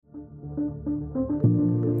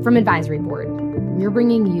From Advisory Board, we're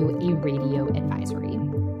bringing you a radio advisory.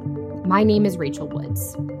 My name is Rachel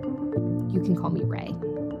Woods. You can call me Ray.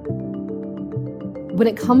 When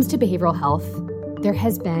it comes to behavioral health, there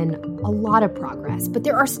has been a lot of progress, but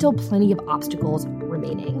there are still plenty of obstacles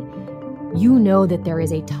remaining. You know that there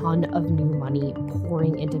is a ton of new money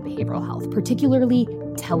pouring into behavioral health, particularly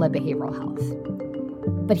telebehavioral health.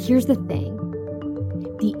 But here's the thing.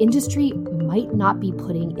 The industry might not be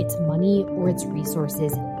putting its money or its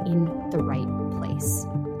resources in the right place,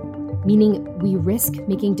 meaning we risk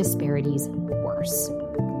making disparities worse.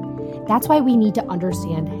 That's why we need to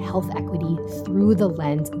understand health equity through the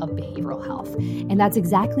lens of behavioral health. And that's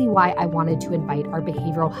exactly why I wanted to invite our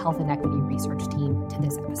behavioral health and equity research team to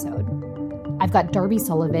this episode. I've got Darby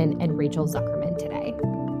Sullivan and Rachel Zuckerman today.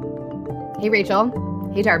 Hey,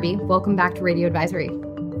 Rachel. Hey, Darby. Welcome back to Radio Advisory.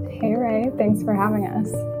 Hey, Ray. Thanks for having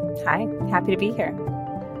us. Hi. Happy to be here.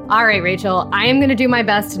 All right, Rachel, I am going to do my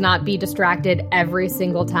best to not be distracted every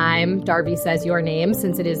single time Darby says your name,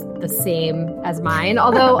 since it is the same as mine.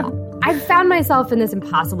 Although I've found myself in this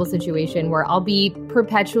impossible situation where I'll be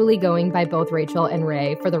perpetually going by both Rachel and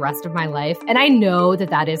Ray for the rest of my life. And I know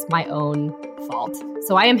that that is my own fault.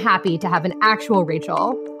 So I am happy to have an actual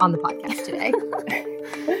Rachel on the podcast today.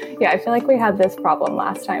 Yeah, I feel like we had this problem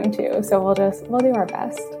last time too. So we'll do our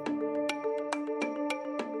best.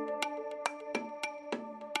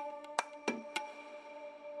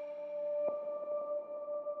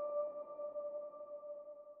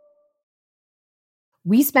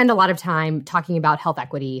 We spend a lot of time talking about health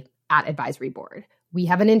equity at Advisory Board. We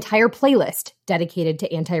have an entire playlist dedicated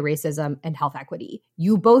to anti-racism and health equity.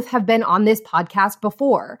 You both have been on this podcast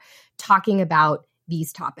before talking about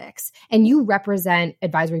these topics, and you represent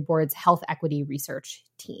Advisory Board's health equity research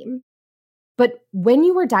team. But when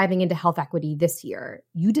you were diving into health equity this year,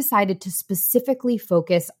 you decided to specifically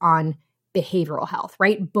focus on behavioral health,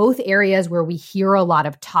 right? Both areas where we hear a lot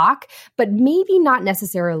of talk, but maybe not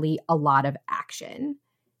necessarily a lot of action.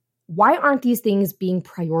 Why aren't these things being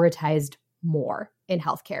prioritized more in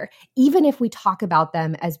healthcare, even if we talk about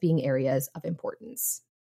them as being areas of importance?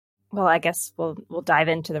 Well, I guess we'll dive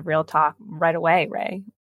into the real talk right away, Ray.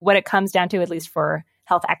 What it comes down to, at least for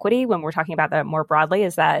health equity, when we're talking about that more broadly,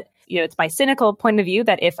 is that, it's my cynical point of view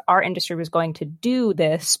that if our industry was going to do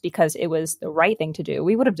this because it was the right thing to do,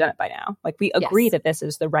 we would have done it by now. Like, we agree that this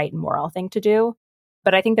is the right and moral thing to do.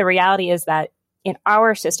 But I think the reality is that in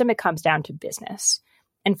our system, it comes down to business.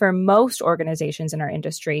 And for most organizations in our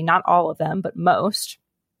industry, not all of them, but most,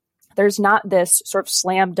 there's not this sort of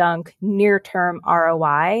slam dunk near-term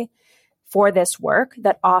ROI for this work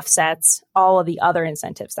that offsets all of the other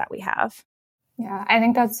incentives that we have. Yeah, I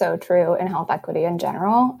think that's so true in health equity in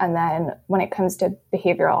general. And then when it comes to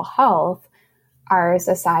behavioral health, our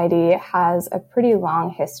society has a pretty long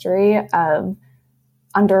history of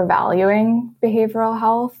undervaluing behavioral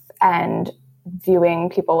health and viewing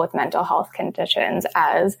people with mental health conditions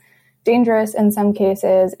as dangerous in some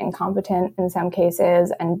cases, incompetent in some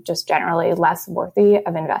cases, and just generally less worthy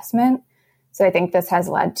of investment. So I think this has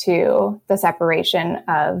led to the separation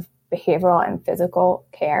of behavioral and physical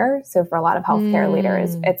care. So for a lot of healthcare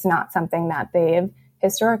leaders, it's not something that they've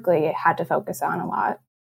historically had to focus on a lot.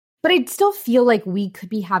 But I still feel like we could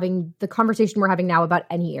be having the conversation we're having now about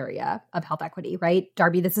any area of health equity, right?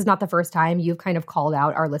 Darby, this is not the first time you've kind of called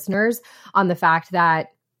out our listeners on the fact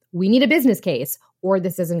that we need a business case or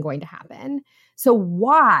this isn't going to happen. So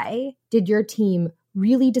why did your team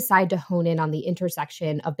really decide to hone in on the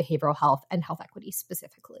intersection of behavioral health and health equity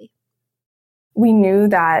specifically? We knew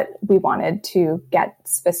that we wanted to get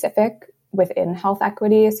specific within health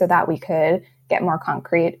equity so that we could get more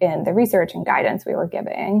concrete in the research and guidance we were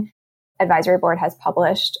giving. Advisory Board has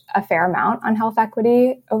published a fair amount on health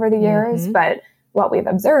equity over the years, but what we've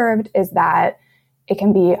observed is that it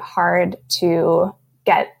can be hard to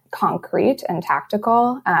get concrete and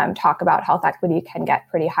tactical. Talk about health equity can get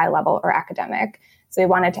pretty high level or academic. So we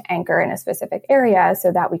wanted to anchor in a specific area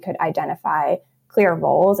so that we could identify clear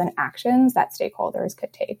roles and actions that stakeholders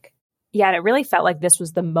could take. Yeah, and it really felt like this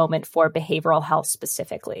was the moment for behavioral health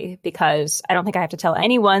specifically, because I don't think I have to tell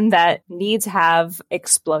anyone that needs have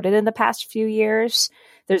exploded in the past few years.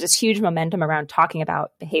 There's this huge momentum around talking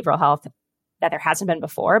about behavioral health that there hasn't been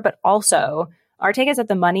before, but also our take is that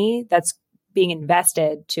the money that's being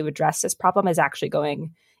invested to address this problem is actually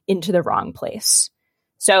going into the wrong place.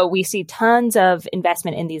 So we see tons of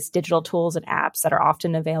investment in these digital tools and apps that are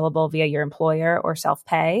often available via your employer or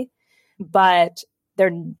self-pay, but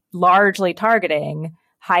they're largely targeting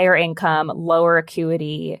higher income, lower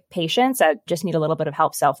acuity patients that just need a little bit of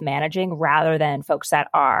help self-managing rather than folks that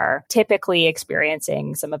are typically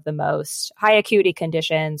experiencing some of the most high acuity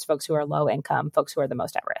conditions, folks who are low income, folks who are the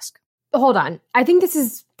most at risk. Hold on. I think this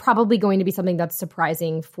is probably going to be something that's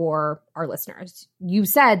surprising for our listeners. You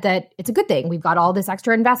said that it's a good thing. We've got all this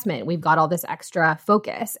extra investment. We've got all this extra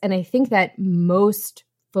focus. And I think that most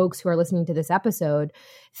folks who are listening to this episode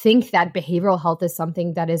think that behavioral health is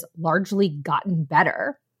something that has largely gotten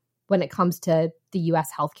better when it comes to the US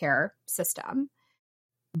healthcare system.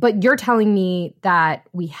 But you're telling me that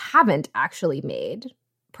we haven't actually made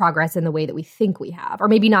progress in the way that we think we have, or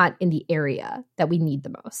maybe not in the area that we need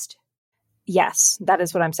the most. Yes, that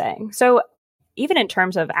is what I'm saying. So even in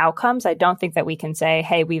terms of outcomes, I don't think that we can say,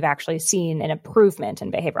 hey, we've actually seen an improvement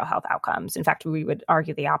in behavioral health outcomes. In fact, we would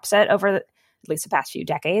argue the opposite over at least the past few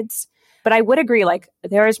decades. But I would agree, like,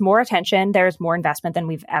 there is more attention, there is more investment than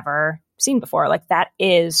we've ever seen before. Like, that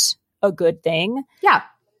is a good thing. Yeah.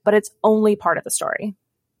 But it's only part of the story.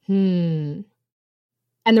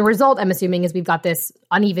 And the result, I'm assuming, is we've got this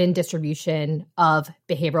uneven distribution of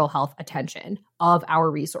behavioral health attention, of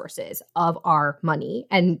our resources, of our money.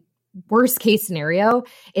 And worst case scenario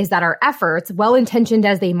is that our efforts, well-intentioned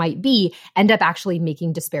as they might be, end up actually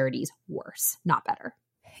making disparities worse, not better.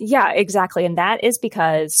 Yeah, exactly. And that is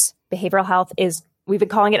because behavioral health is, we've been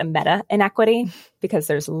calling it a meta inequity because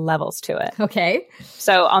there's levels to it. Okay.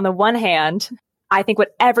 So on the one hand, I think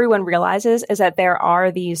what everyone realizes is that there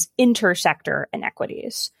are these intersector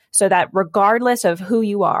inequities. So that regardless of who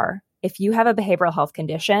you are, if you have a behavioral health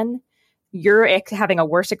condition, you're having a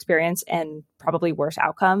worse experience and probably worse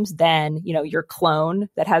outcomes than, you know, your clone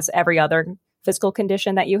that has every other physical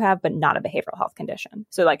condition that you have, but not a behavioral health condition.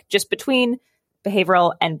 So like just between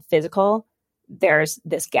behavioral and physical, there's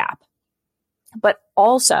this gap. But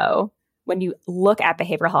also, when you look at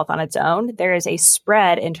behavioral health on its own, there is a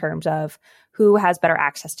spread in terms of who has better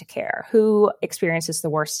access to care, who experiences the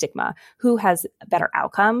worst stigma, who has better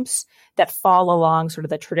outcomes that fall along sort of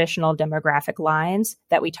the traditional demographic lines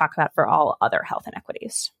that we talk about for all other health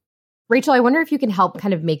inequities. Rachel, I wonder if you can help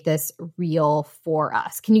kind of make this real for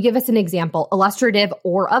us. Can you give us an example, illustrative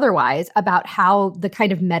or otherwise, about how the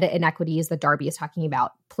kind of meta inequities that Darby is talking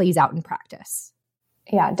about plays out in practice?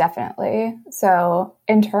 Yeah, definitely. So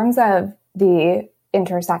in terms of the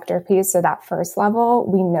intersector piece, so that first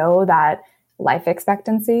level, we know that life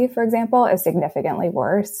expectancy, for example, is significantly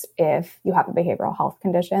worse if you have a behavioral health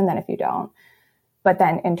condition than if you don't. But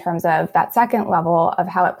then in terms of that second level of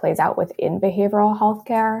how it plays out within behavioral health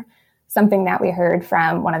care, something that we heard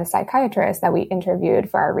from one of the psychiatrists that we interviewed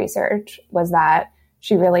for our research was that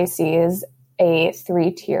she really sees a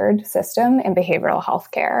 3-tiered system in behavioral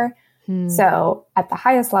health care. So at the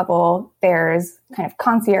highest level, there's kind of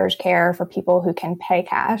concierge care for people who can pay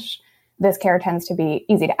cash. This care tends to be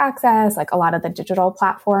easy to access, like a lot of the digital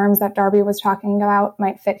platforms that Darby was talking about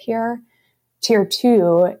might fit here. Tier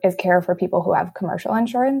 2 is care for people who have commercial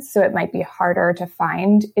insurance, so it might be harder to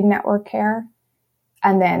find in-network care.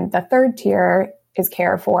 And then the third tier is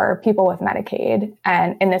care for people with Medicaid.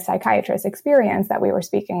 And in this psychiatrist experience that we were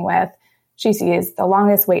speaking with, she sees the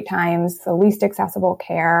longest wait times, the least accessible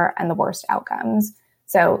care, and the worst outcomes.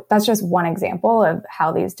 So that's just one example of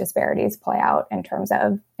how these disparities play out in terms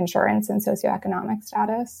of insurance and socioeconomic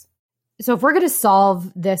status. So if we're going to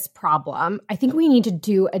solve this problem, I think we need to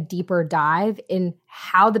do a deeper dive in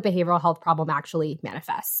how the behavioral health problem actually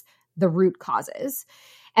manifests, the root causes.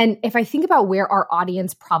 And if I think about where our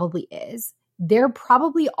audience probably is, they're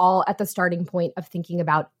probably all at the starting point of thinking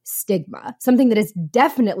about stigma, something that has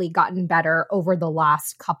definitely gotten better over the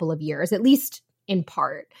last couple of years, at least in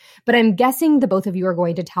part. But I'm guessing the both of you are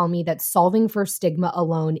going to tell me that solving for stigma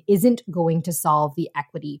alone isn't going to solve the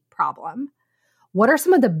equity problem. What are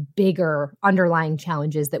some of the bigger underlying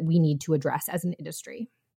challenges that we need to address as an industry?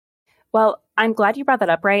 Well, I'm glad you brought that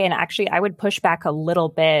up, Ray. And actually, I would push back a little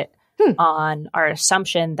bit on our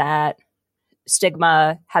assumption that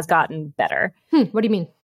stigma has gotten better. What do you mean?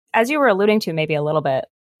 As you were alluding to maybe a little bit,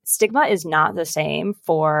 stigma is not the same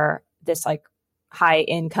for this like high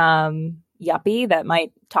income yuppie that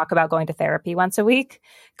might talk about going to therapy once a week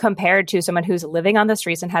compared to someone who's living on the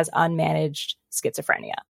streets and has unmanaged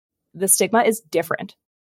schizophrenia. The stigma is different.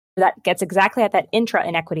 That gets exactly at that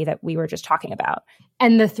intra-inequity that we were just talking about.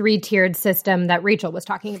 And the 3-tiered system that Rachel was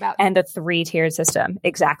talking about. And the 3-tiered system,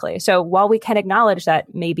 exactly. So while we can acknowledge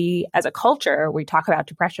that maybe as a culture, we talk about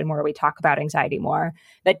depression more, we talk about anxiety more,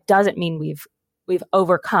 that doesn't mean we've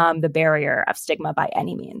overcome the barrier of stigma by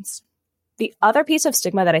any means. The other piece of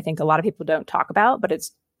stigma that I think a lot of people don't talk about, but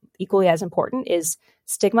it's equally as important, is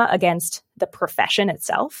stigma against the profession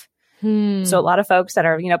itself. So a lot of folks that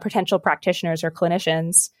are, potential practitioners or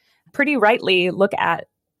clinicians pretty rightly look at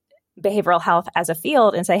behavioral health as a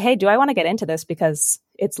field and say, hey, do I want to get into this? Because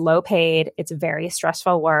it's low paid, it's very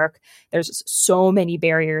stressful work. There's so many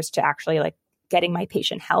barriers to actually getting my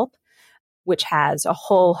patient help, which has a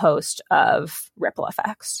whole host of ripple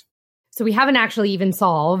effects. So we haven't actually even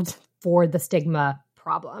solved for the stigma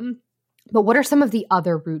problem. But what are some of the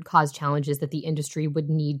other root cause challenges that the industry would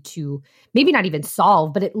need to maybe not even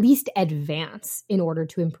solve, but at least advance in order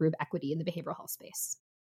to improve equity in the behavioral health space?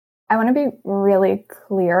 I want to be really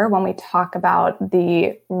clear when we talk about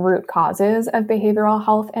the root causes of behavioral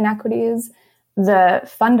health inequities. The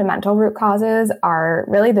fundamental root causes are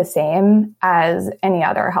really the same as any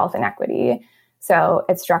other health inequity. So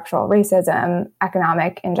it's structural racism,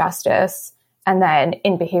 economic injustice, and then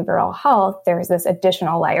in behavioral health, there's this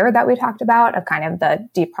additional layer that we talked about of kind of the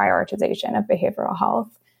deprioritization of behavioral health.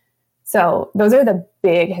 So those are the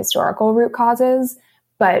big historical root causes,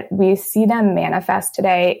 but we see them manifest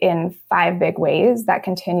today in 5 big ways that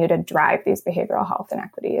continue to drive these behavioral health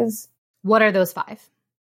inequities. What are those 5?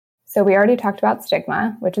 So we already talked about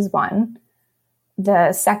stigma, which is one.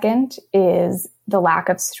 The second is the lack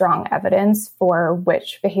of strong evidence for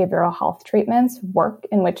which behavioral health treatments work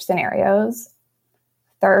in which scenarios.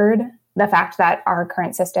 Third, the fact that our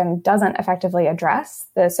current system doesn't effectively address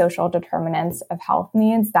the social determinants of health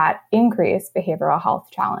needs that increase behavioral health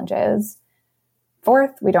challenges.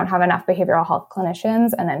 Fourth, we don't have enough behavioral health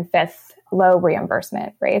clinicians. And then fifth, low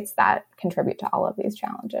reimbursement rates that contribute to all of these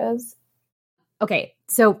challenges. Okay,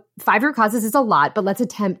 so 5 root causes is a lot, but let's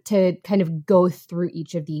attempt to kind of go through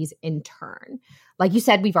each of these in turn. Like you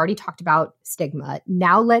said, we've already talked about stigma.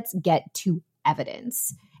 Now let's get to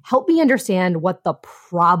evidence. Help me understand what the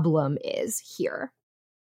problem is here.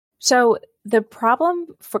 So the problem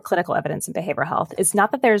for clinical evidence in behavioral health is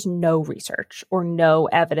not that there's no research or no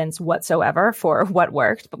evidence whatsoever for what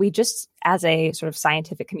worked, but we just, as a sort of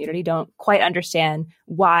scientific community, don't quite understand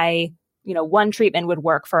why one treatment would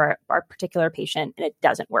work for our particular patient and it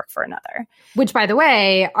doesn't work for another. Which, by the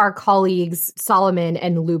way, our colleagues Solomon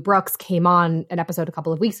and Lou Brooks came on an episode a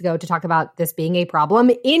couple of weeks ago to talk about this being a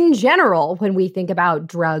problem in general when we think about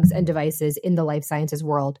drugs and devices in the life sciences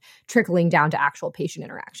world trickling down to actual patient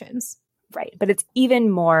interactions. Right. But it's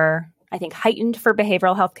even more, I think, heightened for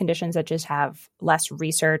behavioral health conditions that just have less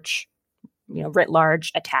research, writ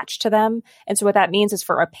large attached to them. And so what that means is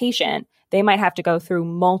for a patient, they might have to go through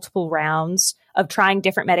multiple rounds of trying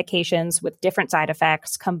different medications with different side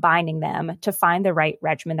effects, combining them to find the right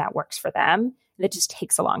regimen that works for them. And it just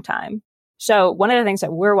takes a long time. So one of the things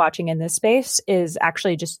that we're watching in this space is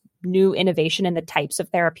actually just new innovation in the types of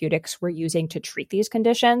therapeutics we're using to treat these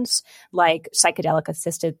conditions, like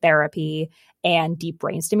psychedelic-assisted therapy and deep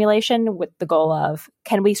brain stimulation, with the goal of,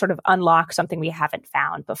 can we sort of unlock something we haven't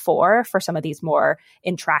found before for some of these more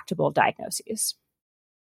intractable diagnoses?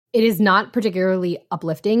 It is not particularly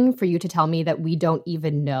uplifting for you to tell me that we don't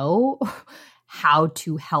even know how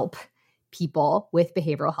to help people with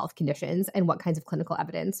behavioral health conditions and what kinds of clinical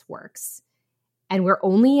evidence works. And we're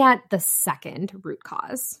only at the second root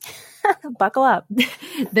cause. Buckle up.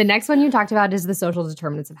 The next one you talked about is the social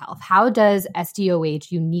determinants of health. How does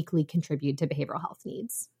SDOH uniquely contribute to behavioral health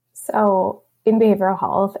needs? So in behavioral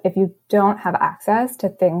health, if you don't have access to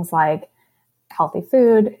things like healthy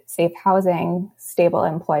food, safe housing, stable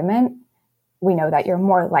employment, we know that you're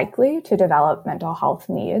more likely to develop mental health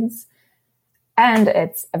needs. And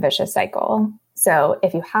it's a vicious cycle. So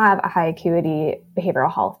if you have a high acuity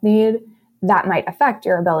behavioral health need, that might affect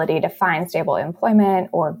your ability to find stable employment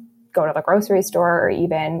or go to the grocery store or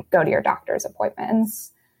even go to your doctor's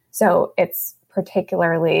appointments. So it's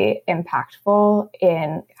particularly impactful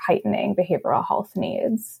in heightening behavioral health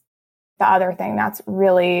needs. The other thing that's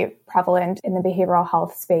really prevalent in the behavioral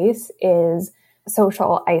health space is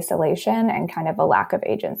social isolation and kind of a lack of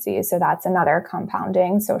agency. So that's another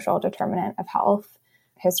compounding social determinant of health.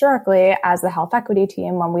 Historically, as the health equity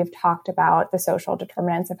team, when we've talked about the social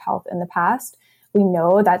determinants of health in the past, we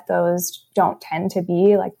know that those don't tend to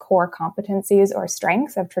be like core competencies or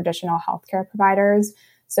strengths of traditional healthcare providers.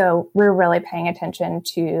 So we're really paying attention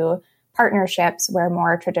to partnerships where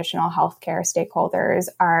more traditional healthcare stakeholders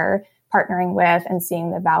are partnering with and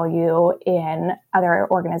seeing the value in other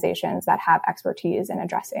organizations that have expertise in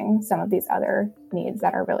addressing some of these other needs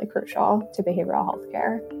that are really crucial to behavioral health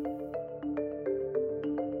care.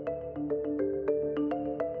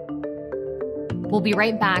 We'll be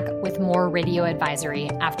right back with more Radio Advisory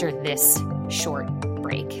after this short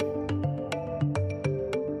break.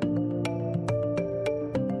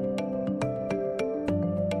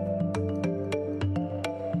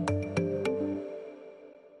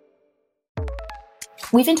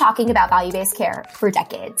 We've been talking about value-based care for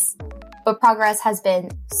decades, but progress has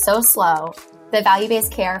been so slow that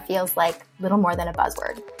value-based care feels like little more than a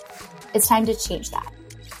buzzword. It's time to change that.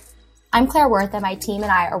 I'm Claire Worth, and my team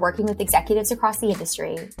and I are working with executives across the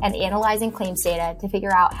industry and analyzing claims data to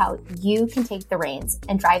figure out how you can take the reins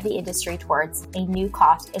and drive the industry towards a new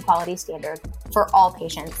cost and quality standard for all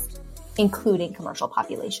patients, including commercial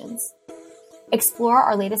populations. Explore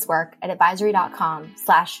our latest work at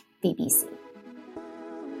advisory.com/VBC.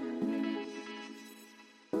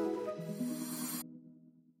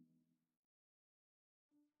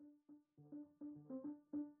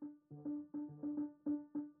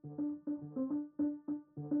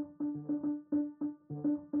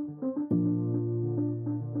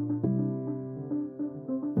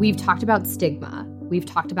 We've talked about stigma, we've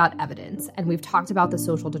talked about evidence, and we've talked about the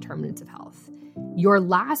social determinants of health. Your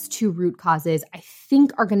last two root causes, I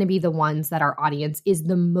think, are going to be the ones that our audience is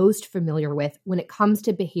the most familiar with when it comes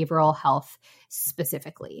to behavioral health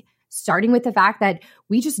specifically, starting with the fact that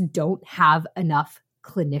we just don't have enough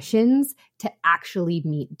clinicians to actually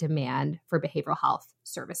meet demand for behavioral health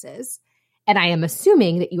services. And I am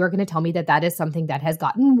assuming that you are going to tell me that that is something that has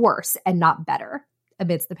gotten worse and not better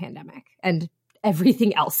amidst the pandemic and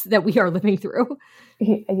everything else that we are living through.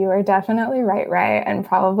 You are definitely right. And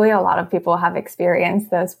probably a lot of people have experienced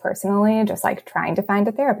this personally, just like trying to find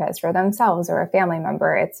a therapist for themselves or a family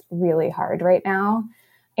member. It's really hard right now.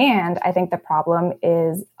 And I think the problem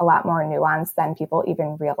is a lot more nuanced than people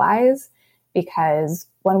even realize, because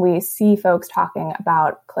when we see folks talking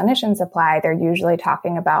about clinician supply, they're usually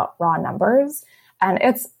talking about raw numbers. And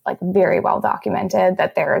it's like very well documented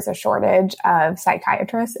that there is a shortage of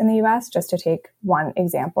psychiatrists in the US, just to take one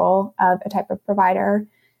example of a type of provider.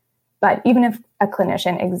 But even if a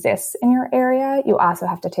clinician exists in your area, you also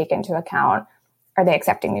have to take into account, are they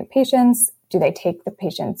accepting new patients? Do they take the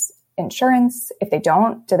patient's insurance? If they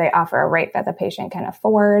don't, do they offer a rate that the patient can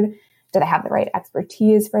afford? Do they have the right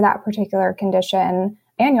expertise for that particular condition?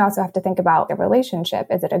 And you also have to think about the relationship.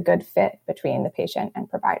 Is it a good fit between the patient and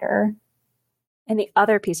provider? And the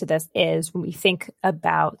other piece of this is when we think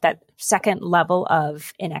about that second level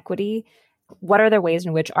of inequity, what are the ways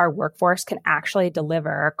in which our workforce can actually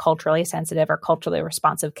deliver culturally sensitive or culturally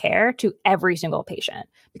responsive care to every single patient?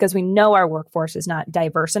 Because we know our workforce is not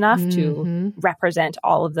diverse enough to represent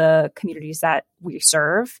all of the communities that we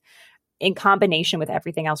serve. In combination with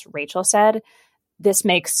everything else Rachel said, this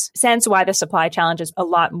makes sense why the supply challenge is a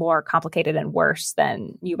lot more complicated and worse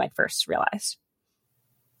than you might first realize.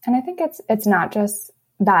 And I think it's not just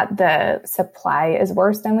that the supply is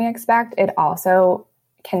worse than we expect. It also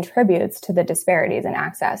contributes to the disparities in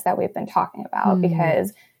access that we've been talking about.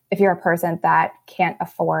 Because if you're a person that can't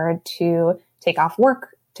afford to take off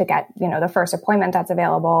work to get, the first appointment that's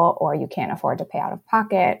available, or you can't afford to pay out of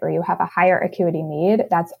pocket, or you have a higher acuity need,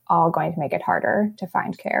 that's all going to make it harder to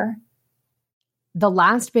find care. The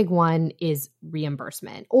last big one is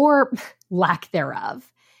reimbursement, or lack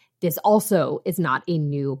thereof. This also is not a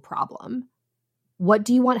new problem. What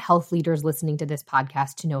do you want health leaders listening to this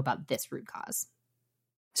podcast to know about this root cause?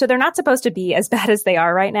 So they're not supposed to be as bad as they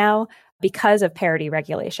are right now because of parity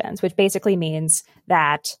regulations, which basically means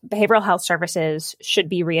that behavioral health services should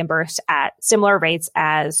be reimbursed at similar rates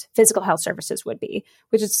as physical health services would be,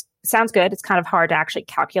 which sounds good. It's kind of hard to actually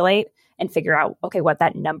calculate and figure out, okay, what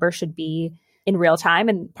that number should be in real time.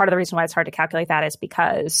 And part of the reason why it's hard to calculate that is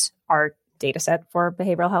because our data set for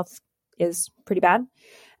behavioral health is pretty bad,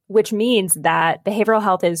 which means that behavioral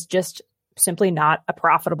health is just simply not a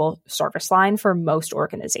profitable service line for most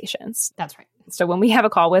organizations. That's right. So when we have a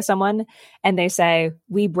call with someone and they say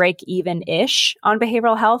we break even-ish on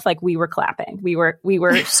behavioral health, like we were clapping. We were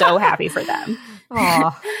so happy for them.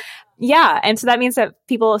 Yeah. And so that means that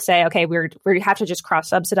people say, okay, we have to just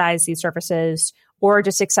cross-subsidize these services or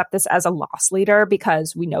just accept this as a loss leader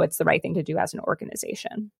because we know it's the right thing to do as an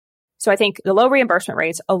organization. So I think the low reimbursement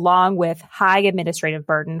rates, along with high administrative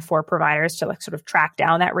burden for providers to sort of track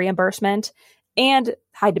down that reimbursement, and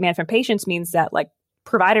high demand from patients means that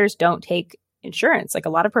providers don't take insurance. A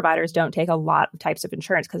lot of providers don't take a lot of types of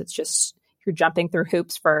insurance because it's just you're jumping through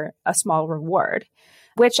hoops for a small reward,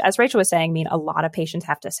 which, as Rachel was saying, mean a lot of patients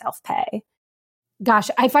have to self-pay. Gosh,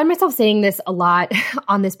 I find myself saying this a lot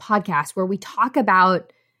on this podcast where we talk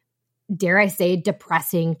about, dare I say,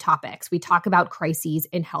 depressing topics. We talk about crises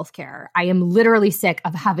in healthcare. I am literally sick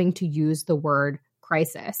of having to use the word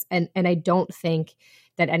crisis. And I don't think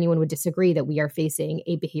that anyone would disagree that we are facing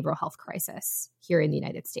a behavioral health crisis here in the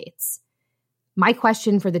United States. My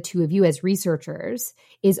question for the two of you as researchers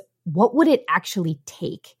is, what would it actually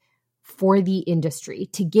take for the industry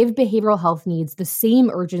to give behavioral health needs the same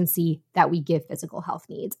urgency that we give physical health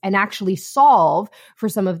needs and actually solve for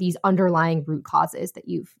some of these underlying root causes that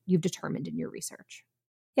you've determined in your research?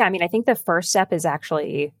 Yeah, I mean, I think the first step is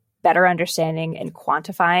actually better understanding and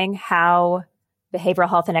quantifying how behavioral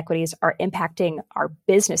health inequities are impacting our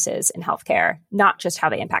businesses in healthcare, not just how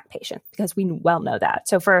they impact patients, because we well know that.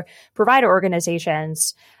 So for provider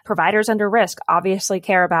organizations, providers under risk obviously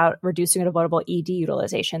care about reducing avoidable ED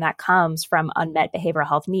utilization that comes from unmet behavioral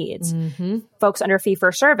health needs. Mm-hmm. Folks under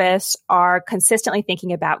fee-for-service are consistently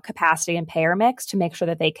thinking about capacity and payer mix to make sure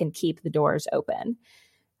that they can keep the doors open.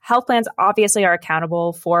 Health plans obviously are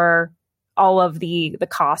accountable for all of the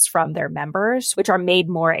costs from their members, which are made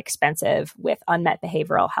more expensive with unmet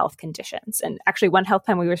behavioral health conditions. And actually, one health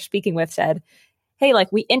plan we were speaking with said, hey,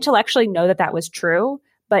 like we intellectually know that that was true,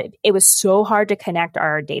 but it was so hard to connect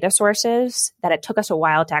our data sources that it took us a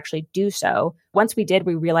while to actually do so. Once we did,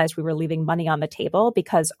 we realized we were leaving money on the table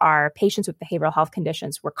because our patients with behavioral health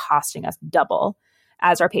conditions were costing us double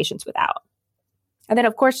as our patients without. And then,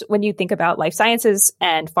 of course, when you think about life sciences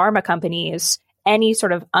and pharma companies, any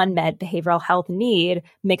sort of unmet behavioral health need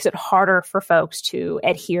makes it harder for folks to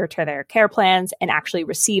adhere to their care plans and actually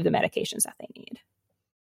receive the medications that they need.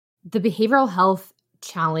 The behavioral health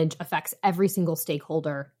challenge affects every single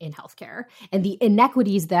stakeholder in healthcare. And the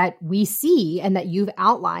inequities that we see and that you've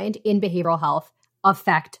outlined in behavioral health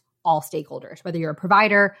affect all stakeholders, whether you're a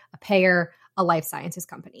provider, a payer, a life sciences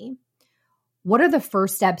company. What are the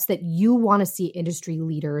first steps that you want to see industry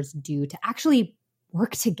leaders do to actually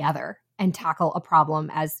work together and tackle a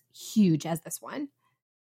problem as huge as this one?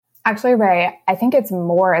 Actually, Ray, I think it's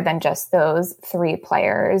more than just those three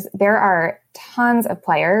players. There are tons of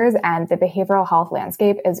players, and the behavioral health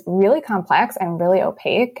landscape is really complex and really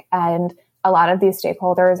opaque. And a lot of these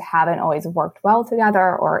stakeholders haven't always worked well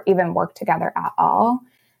together or even worked together at all.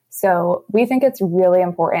 So we think it's really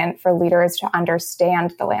important for leaders to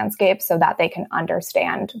understand the landscape so that they can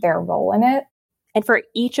understand their role in it. And for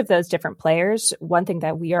each of those different players, one thing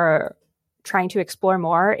that we are trying to explore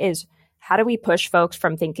more is how do we push folks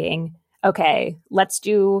from thinking, okay, let's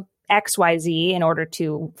do X, Y, Z in order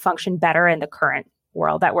to function better in the current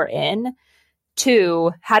world that we're in,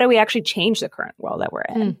 to how do we actually change the current world that we're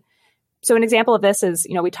in? So an example of this is,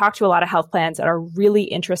 we talk to a lot of health plans that are really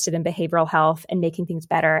interested in behavioral health and making things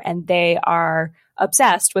better, and they are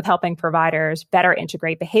obsessed with helping providers better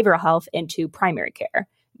integrate behavioral health into primary care.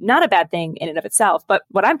 Not a bad thing in and of itself, but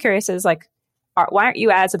what I'm curious is why aren't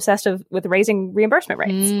you as obsessive with raising reimbursement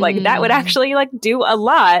rates? Like that would actually do a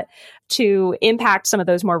lot to impact some of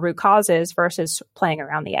those more root causes versus playing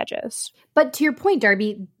around the edges. But to your point,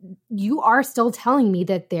 Darby, you are still telling me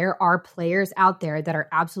that there are players out there that are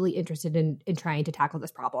absolutely interested in trying to tackle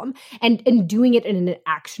this problem and doing it in an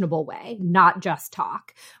actionable way, not just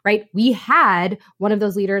talk, right? We had one of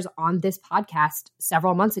those leaders on this podcast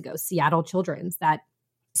several months ago, Seattle Children's, that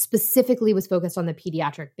specifically was focused on the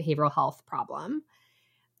pediatric behavioral health problem.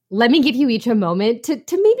 Let me give you each a moment to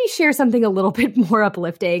maybe share something a little bit more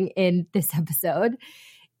uplifting in this episode.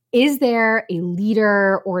 Is there a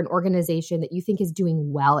leader or an organization that you think is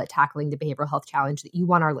doing well at tackling the behavioral health challenge that you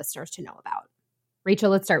want our listeners to know about? Rachel,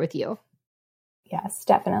 let's start with you. Yes,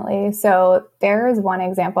 definitely. So there's one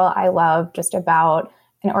example I love just about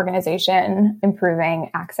an organization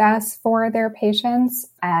improving access for their patients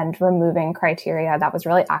and removing criteria that was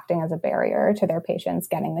really acting as a barrier to their patients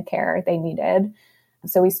getting the care they needed.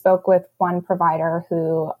 So we spoke with one provider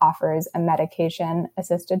who offers a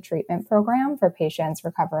medication-assisted treatment program for patients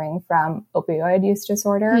recovering from opioid use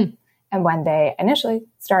disorder. And when they initially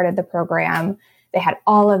started the program, they had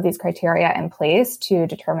all of these criteria in place to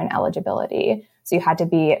determine eligibility. So you had to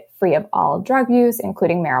be free of all drug use,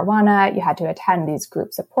 including marijuana. You had to attend these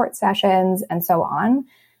group support sessions and so on.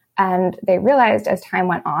 And they realized as time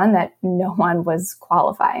went on that no one was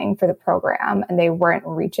qualifying for the program and they weren't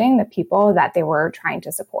reaching the people that they were trying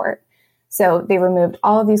to support. So they removed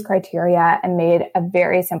all of these criteria and made a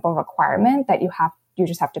very simple requirement that you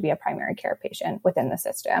just have to be a primary care patient within the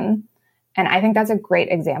system. And I think that's a great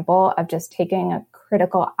example of just taking a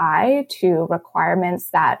critical eye to requirements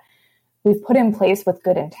that we've put in place with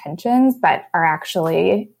good intentions, but are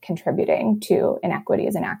actually contributing to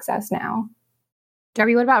inequities in access now.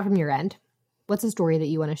 Darby, what about from your end? What's a story that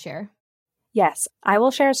you want to share? Yes, I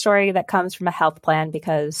will share a story that comes from a health plan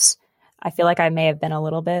because I feel like I may have been a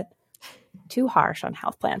little bit too harsh on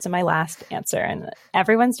health plans in my last answer, and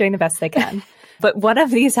everyone's doing the best they can. But one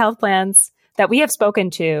of these health plans that we have spoken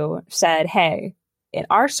to said, hey, in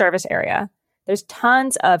our service area, there's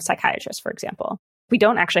tons of psychiatrists, for example. we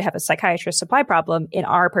don't actually have a psychiatrist supply problem in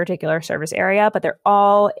our particular service area, but they're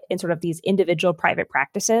all in sort of these individual private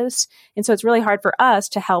practices. And so it's really hard for us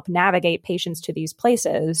to help navigate patients to these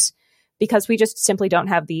places because we just simply don't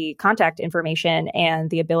have the contact information and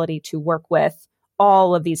the ability to work with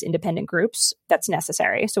all of these independent groups that's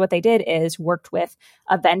necessary. So what they did is worked with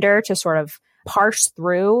a vendor to sort of parse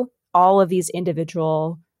through all of these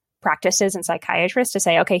individual practices and psychiatrists to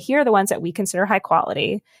say, okay, here are the ones that we consider high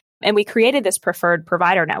quality. And we created this preferred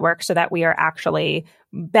provider network so that we are actually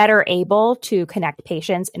better able to connect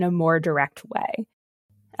patients in a more direct way.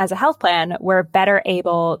 As a health plan, we're better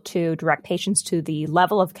able to direct patients to the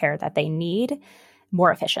level of care that they need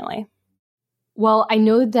more efficiently. Well, I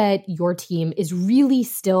know that your team is really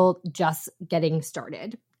still just getting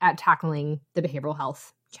started at tackling the behavioral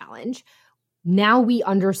health challenge. Now we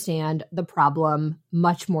understand the problem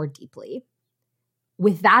much more deeply.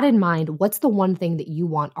 With that in mind, what's the one thing that you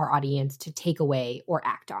want our audience to take away or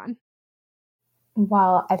act on?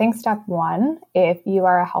 Well, I think step one, if you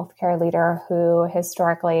are a healthcare leader who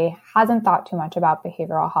historically hasn't thought too much about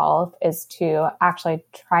behavioral health, is to actually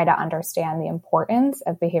try to understand the importance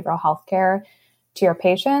of behavioral health care to your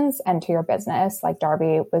patients and to your business, like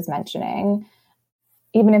Darby was mentioning.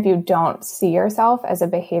 Even if you don't see yourself as a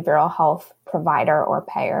behavioral health provider or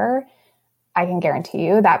payer, I can guarantee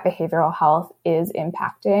you that behavioral health is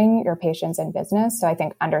impacting your patients and business. So I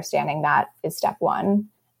think understanding that is step one.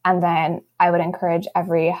 And then I would encourage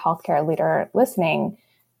every healthcare leader listening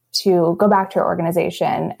to go back to your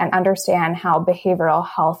organization and understand how behavioral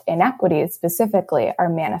health inequities specifically are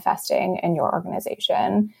manifesting in your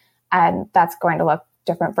organization. And that's going to look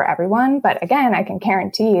different for everyone. But again, I can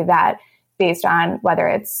guarantee that based on whether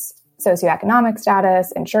it's socioeconomic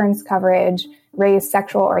status, insurance coverage, race,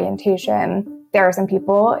 sexual orientation, there are some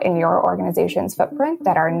people in your organization's footprint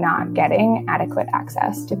that are not getting adequate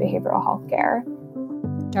access to behavioral health care.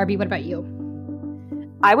 Darby, what about you?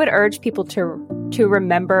 I would urge people to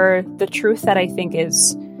remember the truth that I think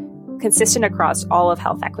is consistent across all of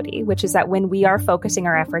health equity, which is that when we are focusing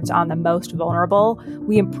our efforts on the most vulnerable,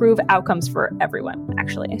 we improve outcomes for everyone,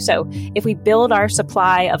 actually. So if we build our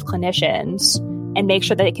supply of clinicians and make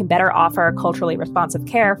sure that it can better offer culturally responsive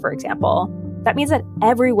care, for example, that means that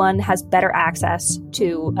everyone has better access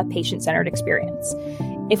to a patient-centered experience.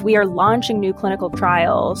 If we are launching new clinical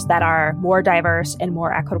trials that are more diverse and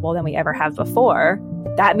more equitable than we ever have before,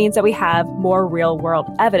 that means that we have more real-world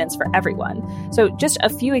evidence for everyone. So just a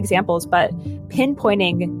few examples, but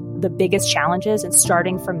pinpointing the biggest challenges and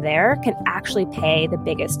starting from there can actually pay the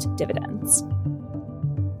biggest dividends.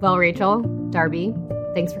 Well, Rachel, Darby,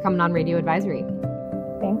 thanks for coming on Radio Advisory.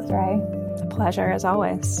 Thanks, Ray. A pleasure, as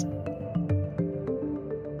always.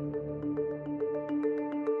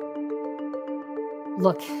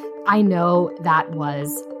 Look, I know that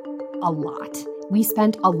was a lot. We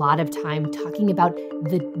spent a lot of time talking about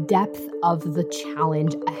the depth of the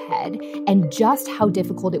challenge ahead and just how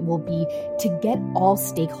difficult it will be to get all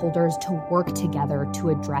stakeholders to work together to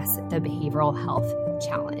address the behavioral health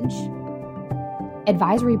challenge.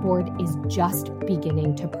 Advisory Board is just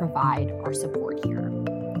beginning to provide our support here.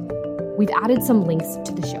 We've added some links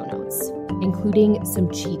to the show notes, including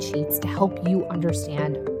some cheat sheets to help you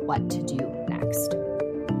understand what to do next.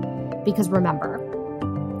 Because remember,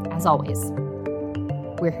 as always,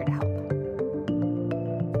 we're here to help.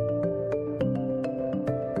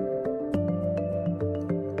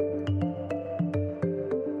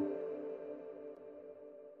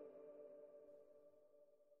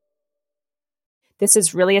 This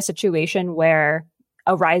is really a situation where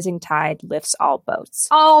a rising tide lifts all boats.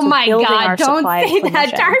 Oh so my God, don't say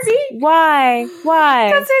that, Darby. Why?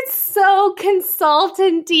 Because it's so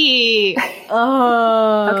consultant-y.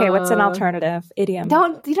 Oh. Okay, what's an alternative? Idiom. You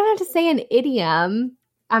don't have to say an idiom.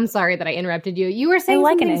 I'm sorry that I interrupted you. You were saying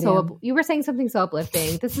something so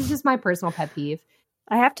uplifting. This is just my personal pet peeve.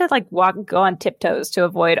 I have to go on tiptoes to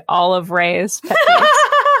avoid all of Ray's pet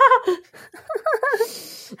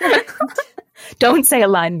peeves. Don't say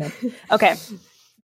alignment. Okay.